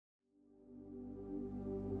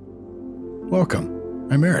Welcome,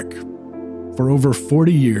 I'm Eric. For over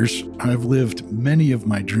 40 years, I've lived many of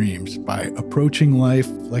my dreams by approaching life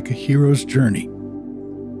like a hero's journey.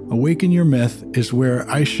 Awaken Your Myth is where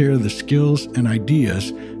I share the skills and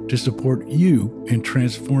ideas to support you in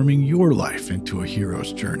transforming your life into a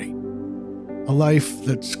hero's journey. A life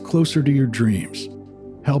that's closer to your dreams,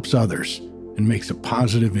 helps others, and makes a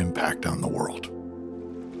positive impact on the world.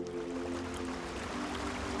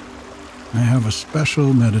 I have a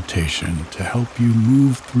special meditation to help you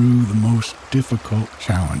move through the most difficult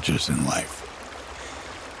challenges in life.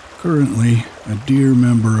 Currently, a dear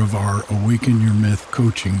member of our Awaken Your Myth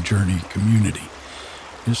coaching journey community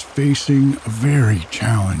is facing a very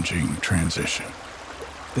challenging transition.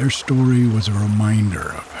 Their story was a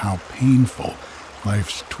reminder of how painful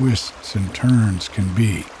life's twists and turns can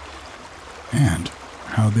be, and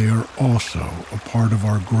how they are also a part of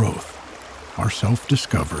our growth, our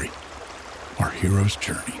self-discovery, our hero's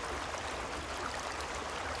journey.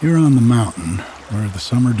 Here on the mountain, where the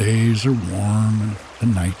summer days are warm and the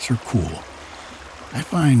nights are cool, I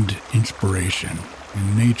find inspiration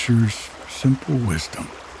in nature's simple wisdom.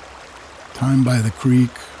 Time by the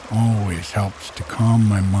creek always helps to calm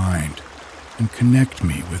my mind and connect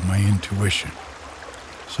me with my intuition.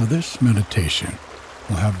 So this meditation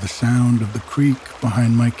will have the sound of the creek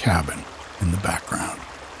behind my cabin in the background.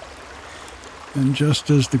 And just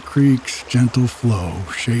as the creek's gentle flow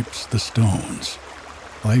shapes the stones,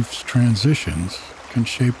 life's transitions can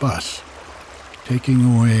shape us, taking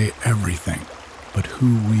away everything but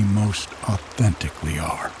who we most authentically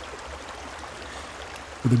are.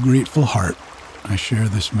 With a grateful heart, I share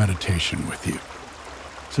this meditation with you.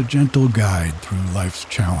 It's a gentle guide through life's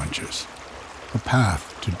challenges, a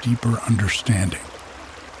path to deeper understanding,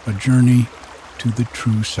 a journey to the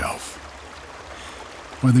true self.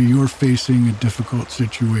 Whether you're facing a difficult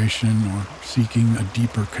situation or seeking a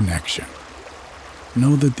deeper connection,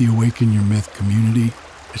 know that the Awaken Your Myth community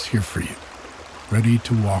is here for you, ready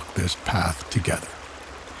to walk this path together,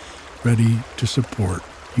 ready to support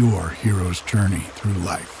your hero's journey through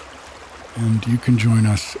life. And you can join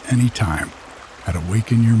us anytime at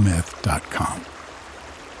awakenyourmyth.com.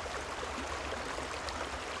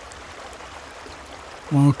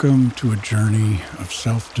 Welcome to a journey of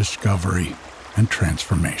self-discovery and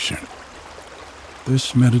transformation.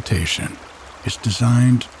 This meditation is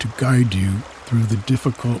designed to guide you through the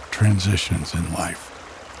difficult transitions in life,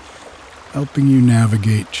 helping you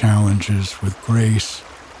navigate challenges with grace,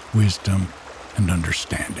 wisdom, and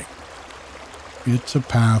understanding. It's a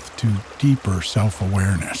path to deeper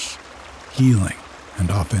self-awareness, healing, and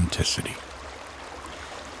authenticity.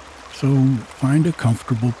 So find a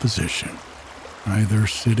comfortable position, either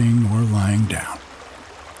sitting or lying down.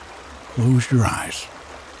 Close your eyes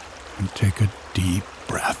and take a deep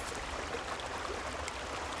breath.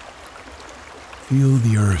 Feel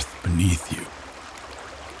the earth beneath you,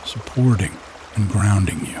 supporting and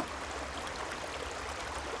grounding you.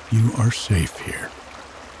 You are safe here,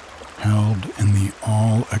 held in the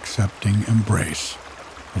all-accepting embrace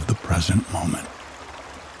of the present moment.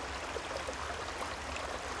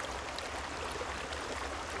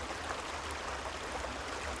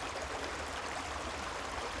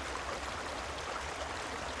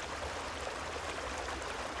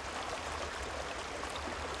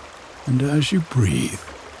 And as you breathe,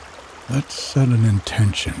 let's set an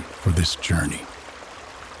intention for this journey.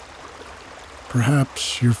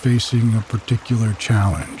 Perhaps you're facing a particular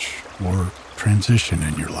challenge or transition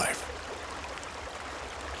in your life.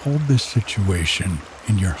 Hold this situation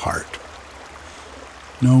in your heart,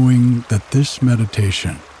 knowing that this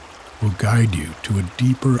meditation will guide you to a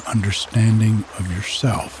deeper understanding of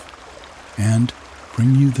yourself and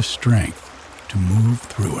bring you the strength to move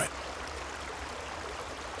through it.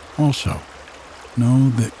 Also, know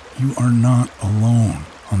that you are not alone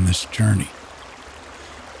on this journey.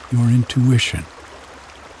 Your intuition,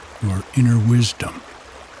 your inner wisdom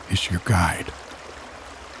is your guide.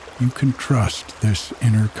 You can trust this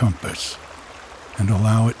inner compass and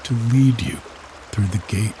allow it to lead you through the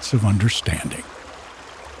gates of understanding.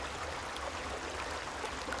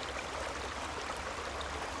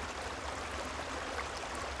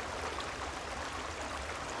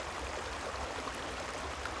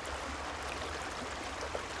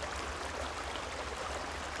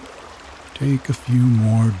 Take a few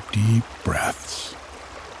more deep breaths,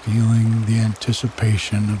 feeling the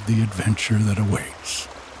anticipation of the adventure that awaits.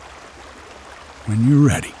 When you're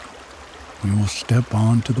ready, we will step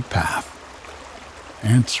onto the path,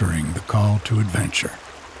 answering the call to adventure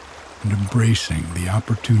and embracing the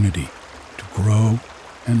opportunity to grow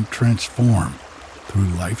and transform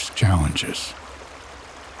through life's challenges.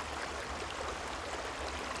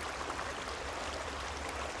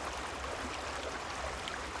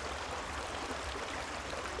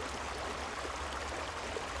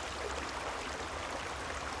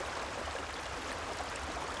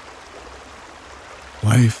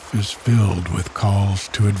 Life is filled with calls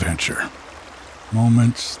to adventure,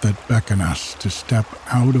 moments that beckon us to step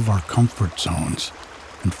out of our comfort zones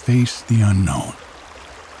and face the unknown.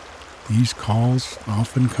 These calls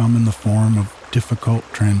often come in the form of difficult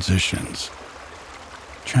transitions,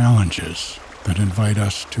 challenges that invite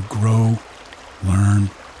us to grow, learn,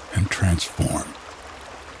 and transform.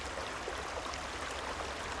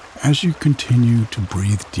 As you continue to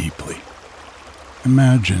breathe deeply,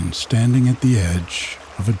 imagine standing at the edge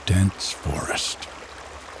of a dense forest.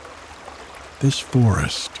 This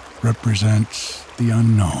forest represents the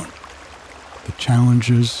unknown, the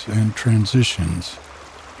challenges and transitions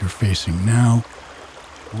you're facing now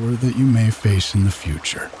or that you may face in the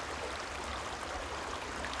future.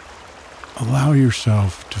 Allow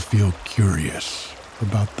yourself to feel curious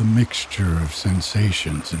about the mixture of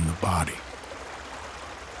sensations in the body.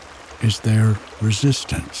 Is there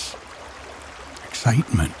resistance,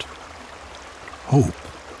 excitement, hope,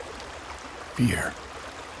 fear?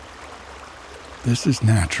 This is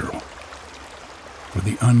natural, for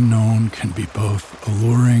the unknown can be both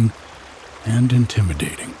alluring and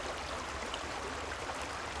intimidating.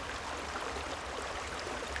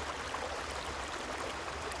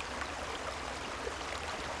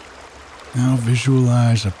 Now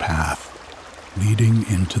visualize a path leading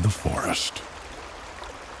into the forest.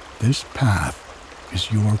 This path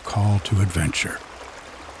is your call to adventure,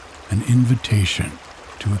 an invitation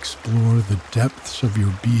to explore the depths of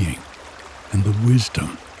your being and the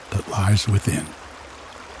wisdom that lies within.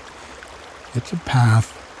 It's a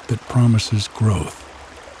path that promises growth,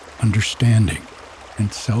 understanding,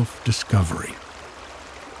 and self-discovery.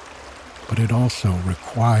 But it also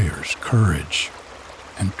requires courage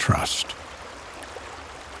and trust.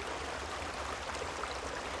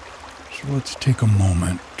 So let's take a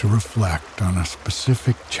moment to reflect on a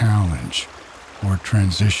specific challenge or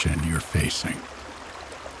transition you're facing.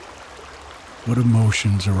 What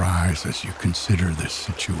emotions arise as you consider this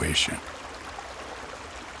situation?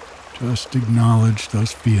 Just acknowledge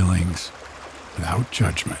those feelings without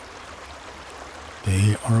judgment.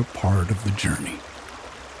 They are a part of the journey.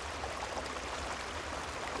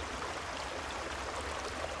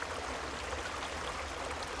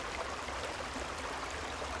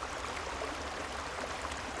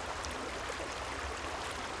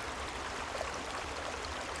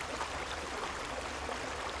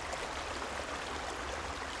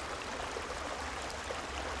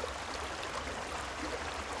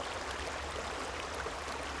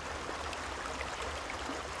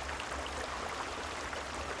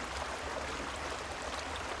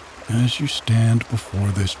 As you stand before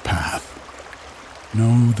this path,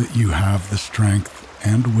 know that you have the strength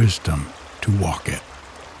and wisdom to walk it.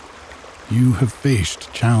 You have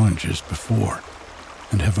faced challenges before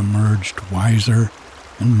and have emerged wiser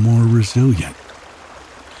and more resilient.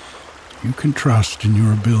 You can trust in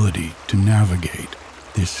your ability to navigate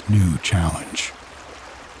this new challenge.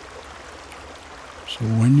 So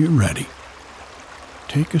when you're ready,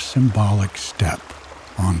 take a symbolic step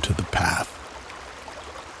onto the path.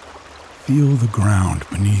 Feel the ground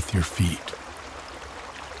beneath your feet,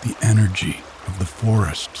 the energy of the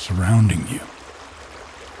forest surrounding you.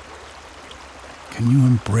 Can you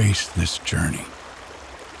embrace this journey,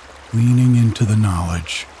 leaning into the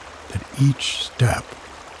knowledge that each step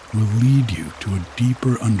will lead you to a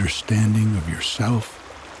deeper understanding of yourself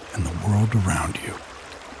and the world around you?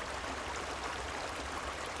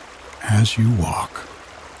 As you walk,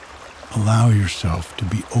 allow yourself to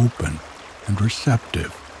be open and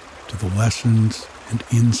receptive to the lessons and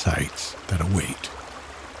insights that await.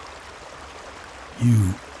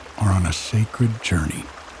 You are on a sacred journey,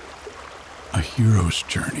 a hero's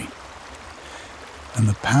journey, and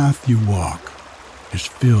the path you walk is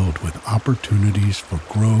filled with opportunities for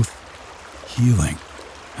growth, healing,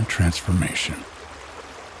 and transformation.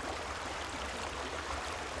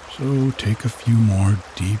 So take a few more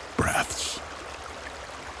deep breaths,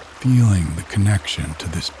 feeling the connection to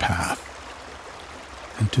this path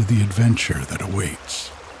and to the adventure that awaits.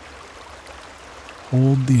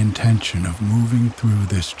 Hold the intention of moving through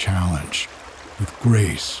this challenge with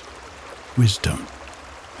grace, wisdom,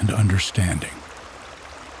 and understanding.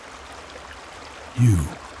 You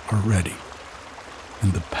are ready,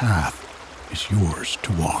 and the path is yours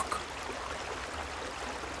to walk.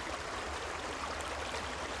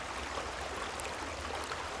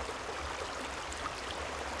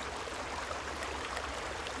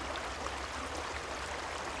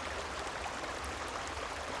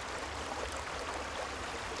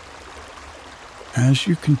 As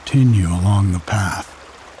you continue along the path,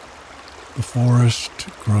 the forest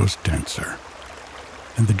grows denser,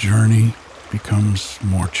 and the journey becomes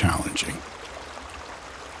more challenging.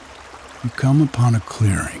 You come upon a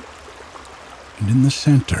clearing, and in the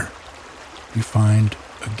center, you find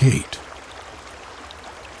a gate.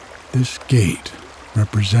 This gate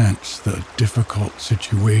represents the difficult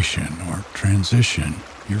situation or transition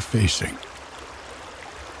you're facing.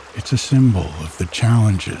 It's a symbol of the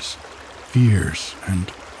challenges, fears,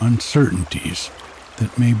 and uncertainties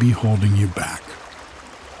that may be holding you back.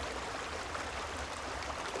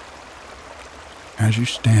 As you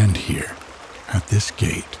stand here at this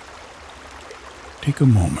gate, take a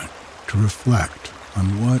moment to reflect on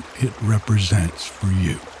what it represents for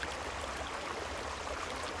you.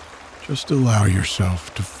 Just allow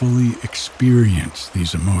yourself to fully experience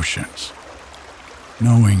these emotions,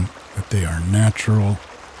 knowing that they are natural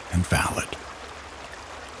and valid.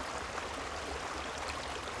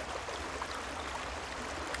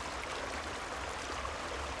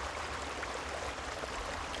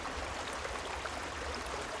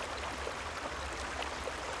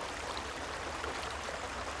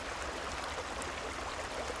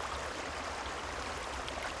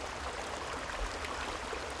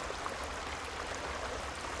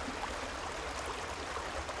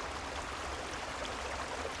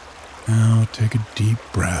 Now take a deep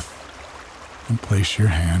breath and place your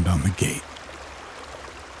hand on the gate.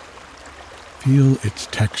 Feel its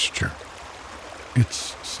texture,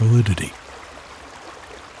 its solidity.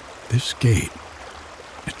 This gate,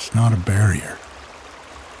 it's not a barrier.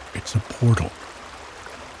 It's a portal,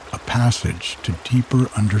 a passage to deeper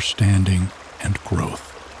understanding and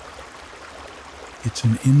growth. It's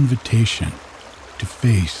an invitation to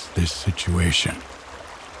face this situation,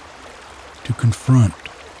 to confront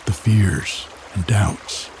the fears and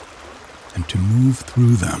doubts, and to move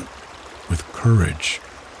through them with courage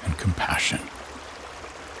and compassion.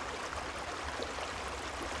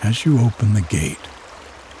 As you open the gate,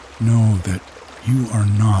 know that you are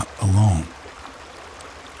not alone.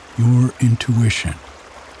 Your intuition,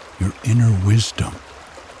 your inner wisdom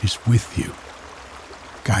is with you,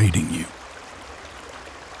 guiding you.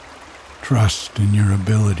 Trust in your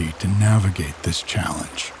ability to navigate this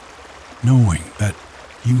challenge, knowing that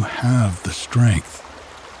you have the strength,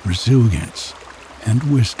 resilience, and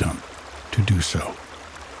wisdom to do so.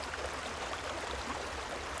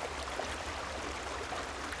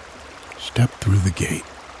 Step through the gate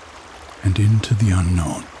and into the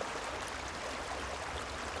unknown.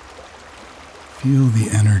 Feel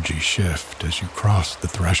the energy shift as you cross the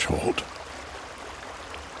threshold.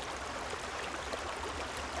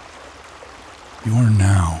 You are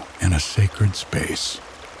now in a sacred space,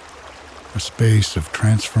 a space of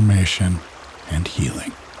transformation and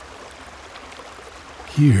healing.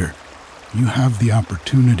 Here, you have the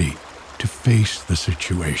opportunity to face the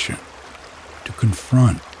situation, to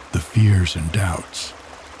confront the fears and doubts,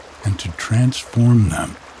 and to transform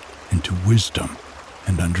them into wisdom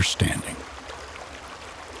and understanding.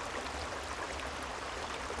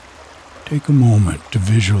 Take a moment to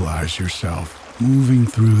visualize yourself moving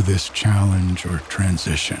through this challenge or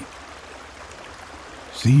transition.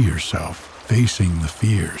 See yourself facing the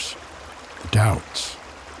fears, the doubts,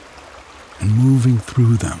 and moving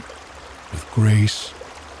through them with grace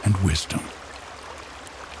and wisdom.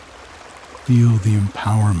 Feel the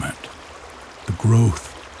empowerment, the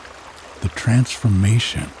growth, the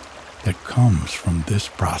transformation that comes from this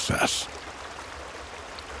process.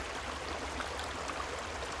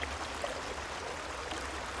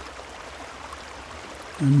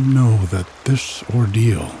 And know that this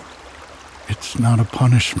ordeal, it's not a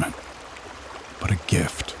punishment, but a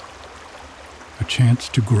gift, a chance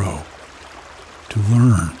to grow, to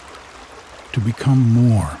learn, to become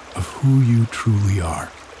more of who you truly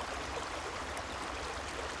are.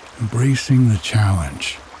 Embracing the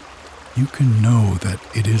challenge, you can know that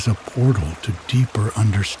it is a portal to deeper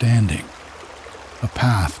understanding, a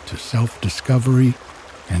path to self-discovery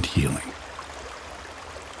and healing.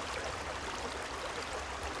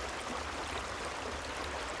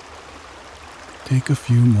 Take a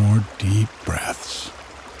few more deep breaths,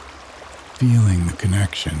 feeling the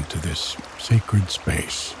connection to this sacred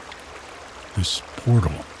space, this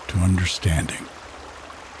portal to understanding.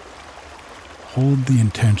 Hold the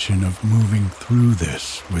intention of moving through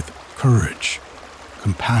this with courage,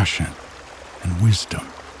 compassion, and wisdom.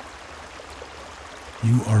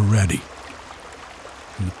 You are ready,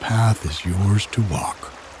 and the path is yours to walk.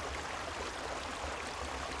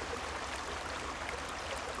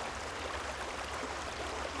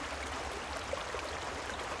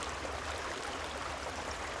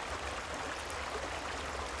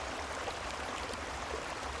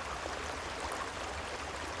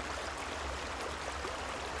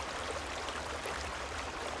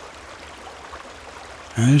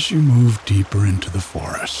 As you move deeper into the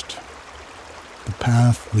forest, The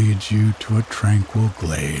path leads you to a tranquil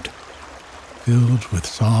glade, filled with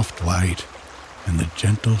soft light and the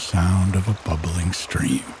gentle sound of a bubbling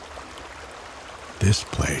stream. This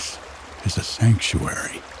place is a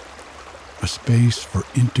sanctuary, a space for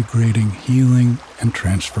integrating healing and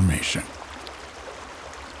transformation.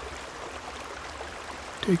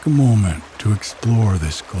 Take a moment to explore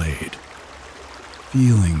this glade,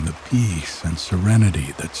 feeling the peace and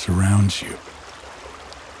serenity that surrounds you.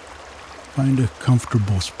 Find a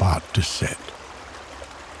comfortable spot to sit,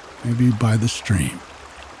 maybe by the stream,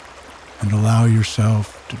 and allow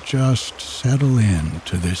yourself to just settle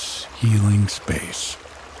into this healing space.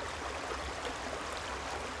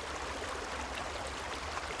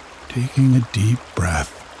 Taking a deep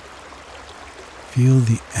breath, feel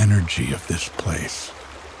the energy of this place,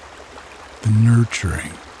 the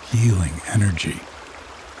nurturing, healing energy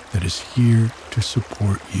that is here to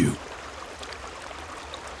support you.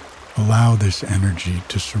 Allow this energy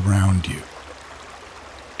to surround you,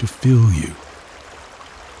 to fill you,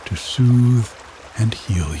 to soothe and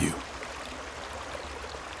heal you.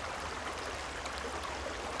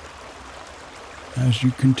 As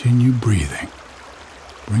you continue breathing,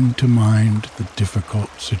 bring to mind the difficult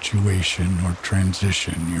situation or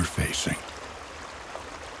transition you're facing.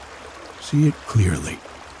 See it clearly,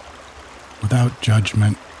 without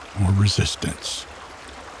judgment or resistance.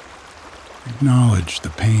 Acknowledge the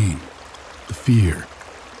pain, the fear,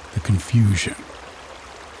 the confusion,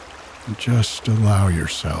 and just allow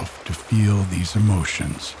yourself to feel these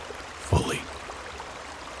emotions fully.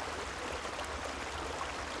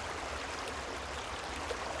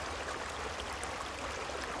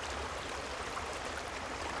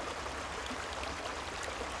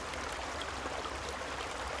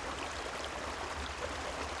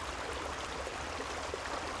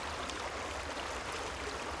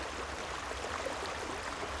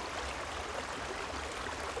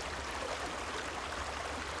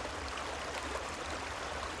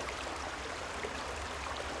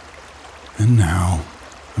 And now,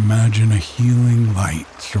 imagine a healing light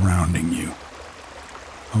surrounding you.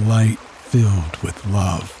 A light filled with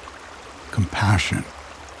love, compassion,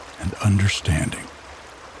 and understanding.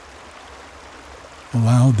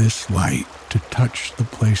 Allow this light to touch the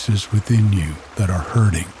places within you that are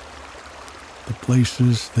hurting, the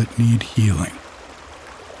places that need healing.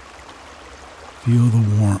 Feel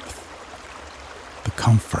the warmth, the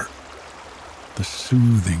comfort, the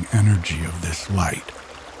soothing energy of this light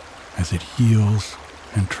as it heals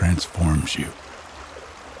and transforms you.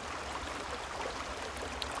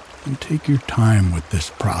 And take your time with this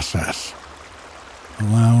process,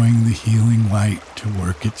 allowing the healing light to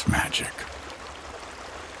work its magic.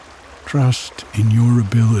 Trust in your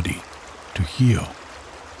ability to heal,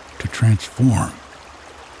 to transform,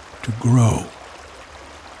 to grow.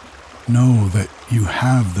 Know that you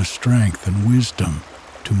have the strength and wisdom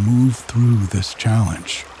to move through this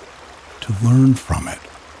challenge, to learn from it,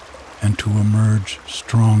 and to emerge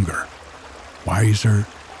stronger, wiser,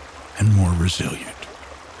 and more resilient.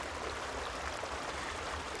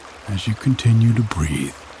 As you continue to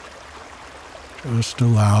breathe, just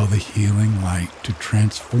allow the healing light to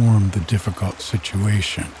transform the difficult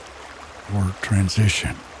situation or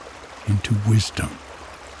transition into wisdom,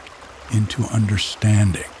 into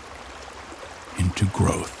understanding, into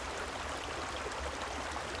growth.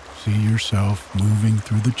 See yourself moving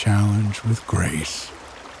through the challenge with grace,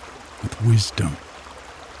 with wisdom,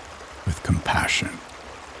 with compassion.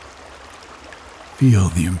 Feel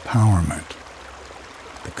the empowerment,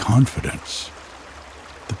 the confidence,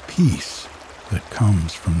 the peace that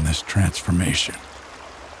comes from this transformation.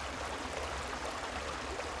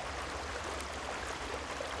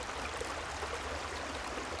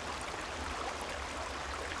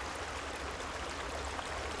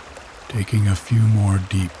 Taking a few more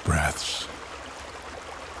deep breaths,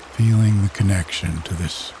 feeling the connection to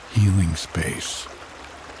this healing space,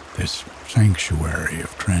 this sanctuary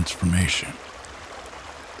of transformation.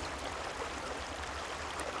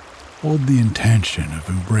 Hold the intention of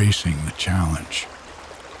embracing the challenge,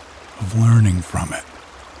 of learning from it,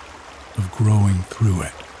 of growing through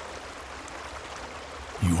it.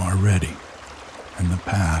 You are ready, and the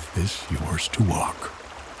path is yours to walk.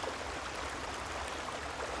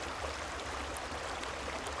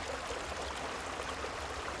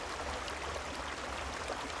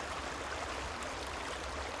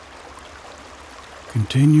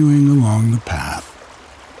 Continuing along the path,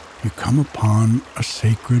 you come upon a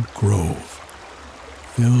sacred grove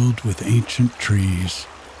filled with ancient trees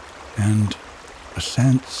and a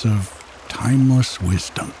sense of timeless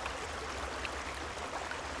wisdom.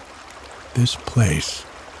 This place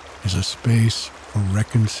is a space for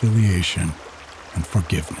reconciliation and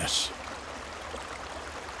forgiveness.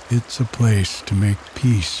 It's a place to make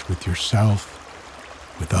peace with yourself,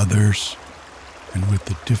 with others, and with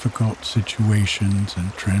the difficult situations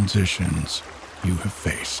and transitions you have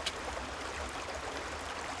faced.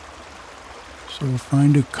 So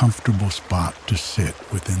find a comfortable spot to sit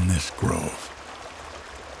within this grove,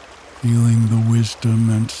 feeling the wisdom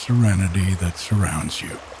and serenity that surrounds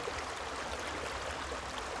you.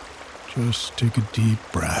 Just take a deep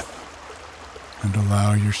breath and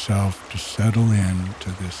allow yourself to settle into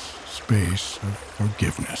this space of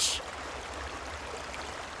forgiveness.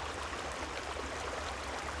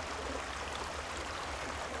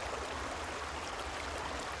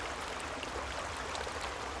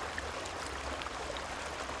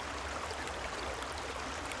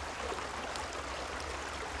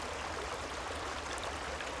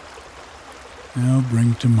 Now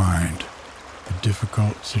bring to mind the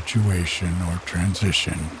difficult situation or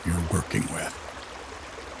transition you're working with.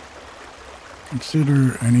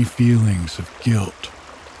 Consider any feelings of guilt,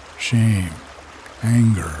 shame,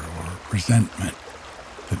 anger, or resentment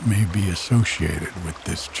that may be associated with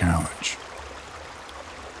this challenge.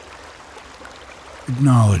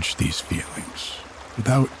 Acknowledge these feelings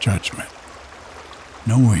without judgment,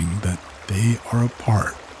 knowing that they are a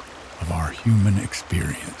part of our human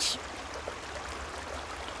experience.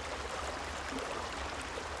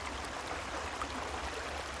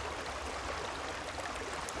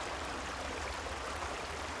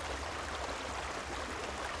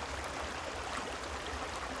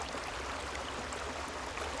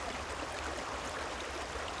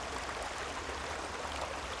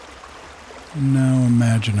 Now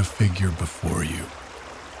imagine a figure before you,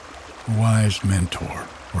 a wise mentor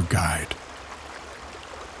or guide.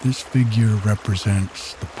 This figure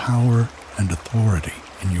represents the power and authority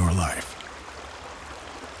in your life.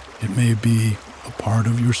 It may be a part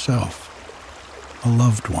of yourself, a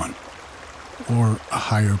loved one, or a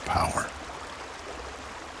higher power.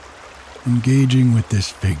 Engaging with this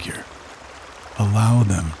figure, allow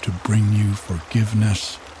them to bring you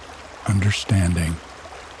forgiveness, understanding,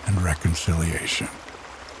 and reconciliation.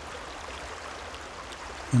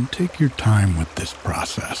 And take your time with this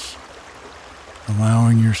process,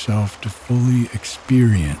 allowing yourself to fully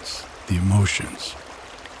experience the emotions,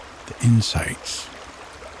 the insights,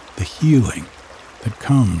 the healing that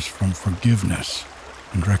comes from forgiveness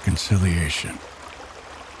and reconciliation.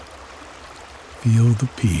 Feel the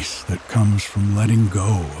peace that comes from letting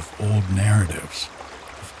go of old narratives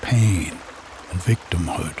of pain and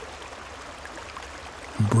victimhood.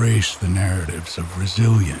 Embrace the narratives of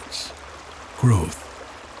resilience, growth,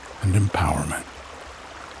 and empowerment.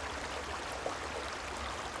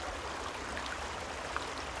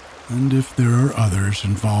 And if there are others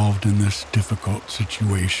involved in this difficult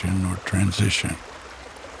situation or transition,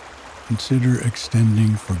 consider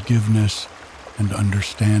extending forgiveness and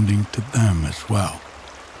understanding to them as well,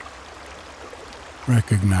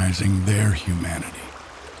 recognizing their humanity,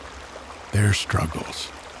 their struggles,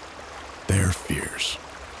 their fears,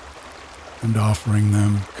 and offering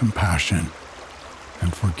them compassion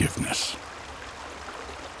and forgiveness.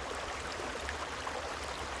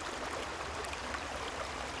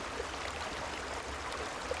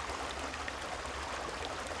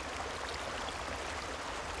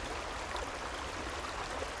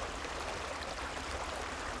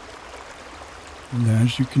 And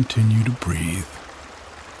as you continue to breathe,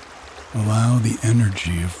 allow the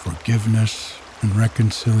energy of forgiveness and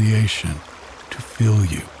reconciliation to fill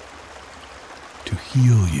you, to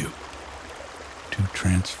heal you, to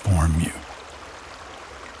transform you.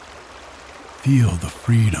 Feel the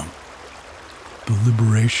freedom, the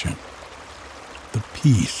liberation, the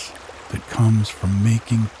peace that comes from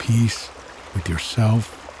making peace with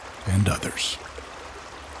yourself and others.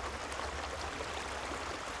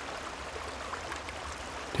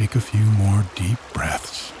 Take a few more deep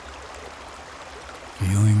breaths,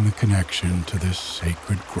 feeling the connection to this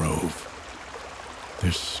sacred grove,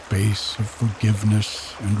 this space of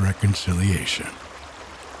forgiveness and reconciliation.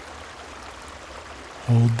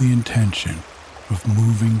 Hold the intention of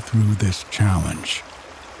moving through this challenge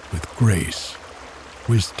with grace,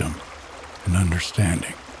 wisdom, and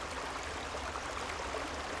understanding.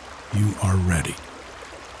 You are ready,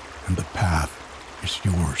 and the path is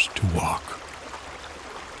yours to walk.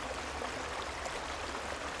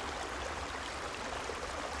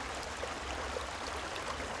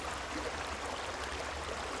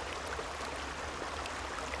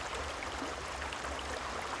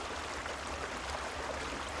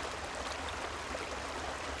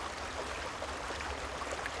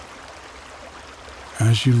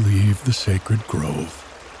 As you leave the sacred grove,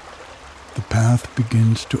 the path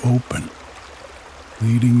begins to open,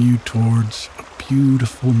 leading you towards a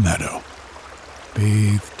beautiful meadow,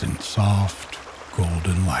 bathed in soft,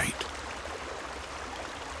 golden light.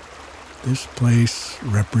 This place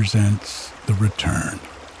represents the return,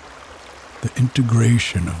 the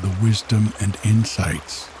integration of the wisdom and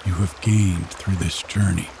insights you have gained through this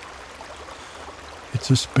journey. It's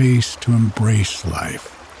a space to embrace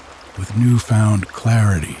life with newfound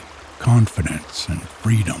clarity, confidence, and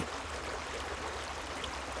freedom.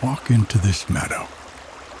 Walk into this meadow,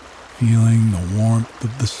 feeling the warmth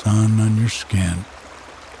of the sun on your skin,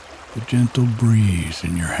 the gentle breeze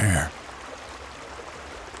in your hair.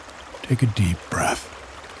 Take a deep breath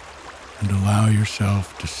and allow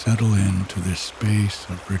yourself to settle into this space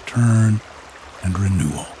of return and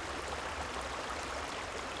renewal.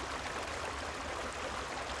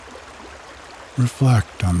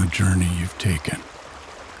 Reflect on the journey you've taken,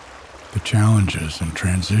 the challenges and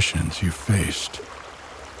transitions you've faced,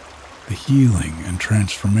 the healing and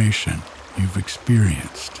transformation you've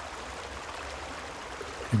experienced.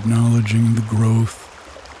 Acknowledging the growth,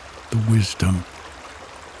 the wisdom,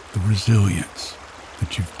 the resilience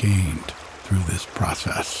that you've gained through this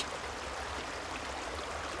process.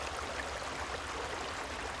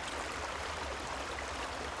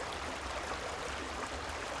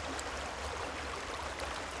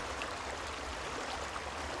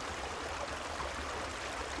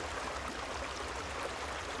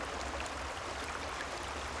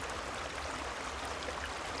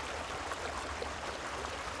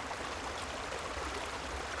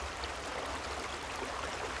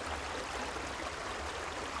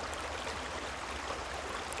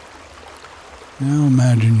 Now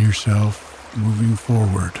imagine yourself moving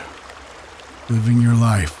forward, living your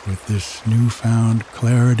life with this newfound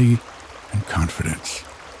clarity and confidence.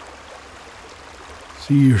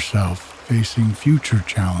 See yourself facing future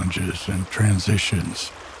challenges and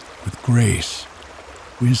transitions with grace,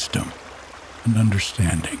 wisdom, and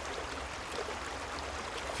understanding.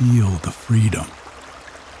 Feel the freedom,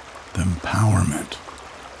 the empowerment,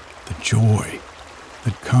 the joy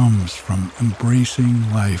that comes from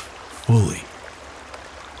embracing life fully,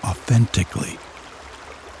 authentically,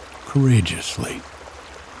 courageously.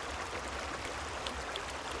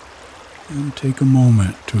 And take a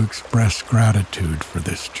moment to express gratitude for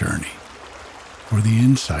this journey, for the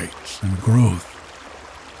insights and growth,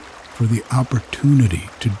 for the opportunity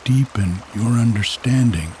to deepen your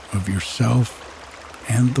understanding of yourself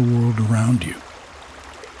and the world around you.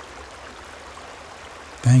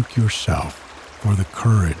 Thank yourself for the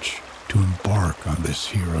courage to embark on this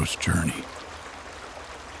hero's journey,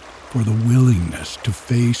 for the willingness to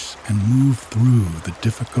face and move through the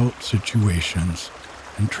difficult situations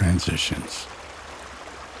and transitions.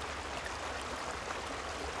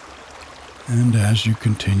 And as you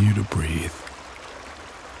continue to breathe,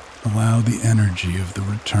 allow the energy of the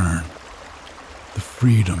return, the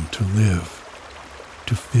freedom to live,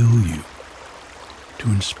 to fill you, to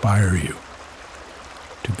inspire you,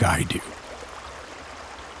 to guide you.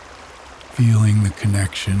 Feeling the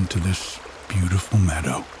connection to this beautiful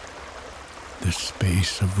meadow, this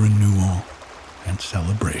space of renewal and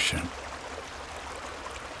celebration.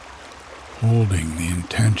 Holding the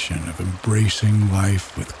intention of embracing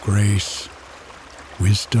life with grace,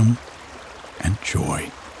 wisdom, and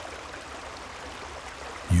joy.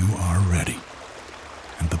 You are ready,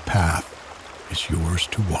 and the path is yours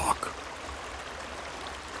to walk.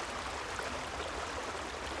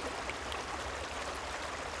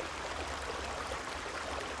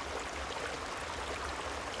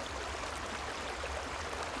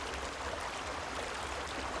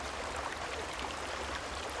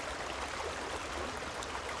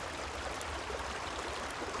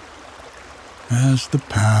 As the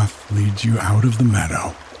path leads you out of the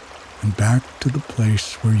meadow and back to the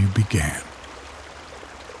place where you began,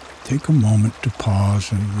 take a moment to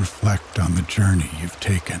pause and reflect on the journey you've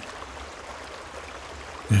taken.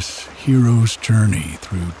 This hero's journey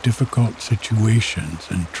through difficult situations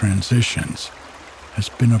and transitions has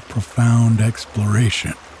been a profound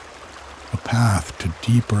exploration, a path to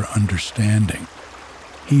deeper understanding,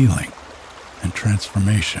 healing, and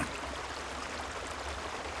transformation.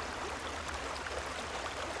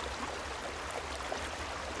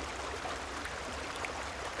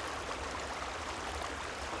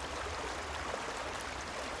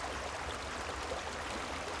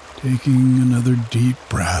 Taking another deep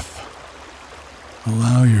breath,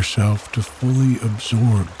 allow yourself to fully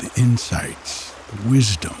absorb the insights, the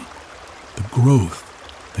wisdom, the growth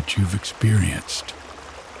that you've experienced.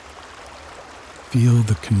 Feel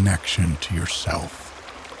the connection to yourself,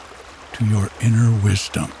 to your inner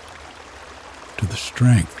wisdom, to the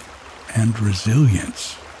strength and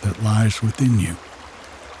resilience that lies within you.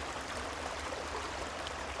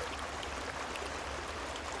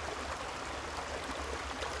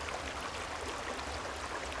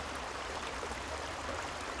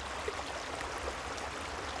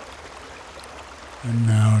 And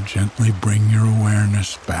now gently bring your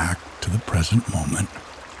awareness back to the present moment,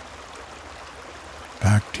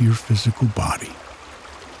 back to your physical body,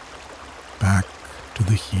 back to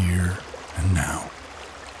the here and now.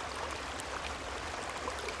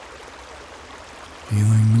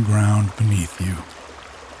 Feeling the ground beneath you,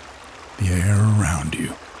 the air around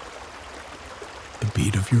you, the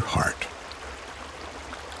beat of your heart.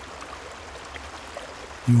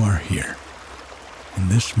 You are here, in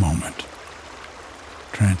this moment,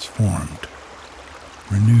 transformed,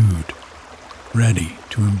 renewed, ready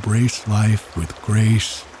to embrace life with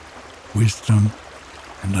grace, wisdom,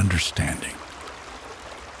 and understanding.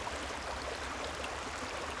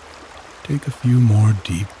 Take a few more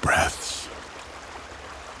deep breaths,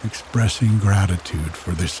 expressing gratitude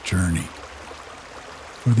for this journey,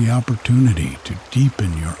 for the opportunity to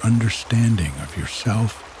deepen your understanding of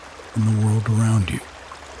yourself and the world around you.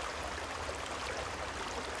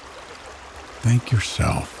 Thank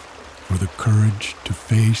yourself for the courage to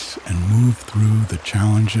face and move through the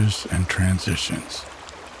challenges and transitions,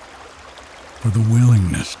 for the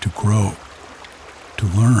willingness to grow, to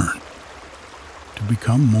learn, to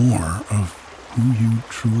become more of who you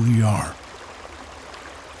truly are.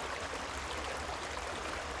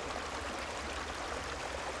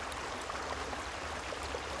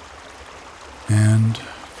 And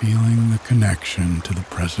feeling the connection to the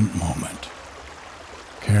present moment,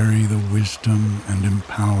 carry the wisdom and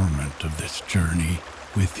empowerment of this journey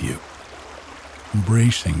with you,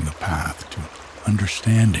 embracing the path to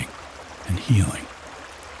understanding and healing.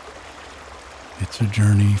 It's a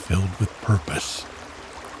journey filled with purpose,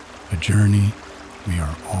 a journey we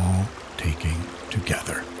are all taking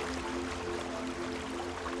together.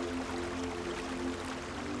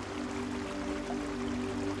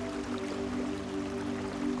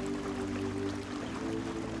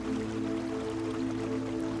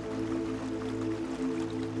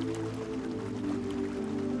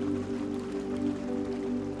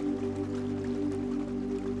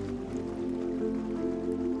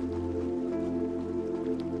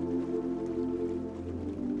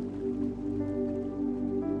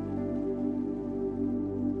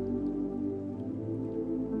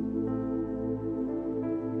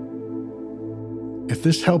 If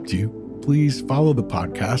this helped you, please follow the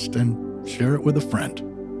podcast and share it with a friend.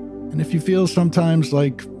 And if you feel sometimes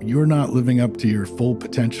like you're not living up to your full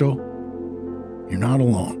potential, you're not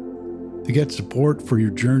alone. To get support for your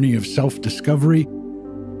journey of self-discovery,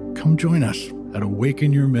 come join us at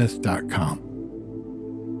awakenyourmyth.com.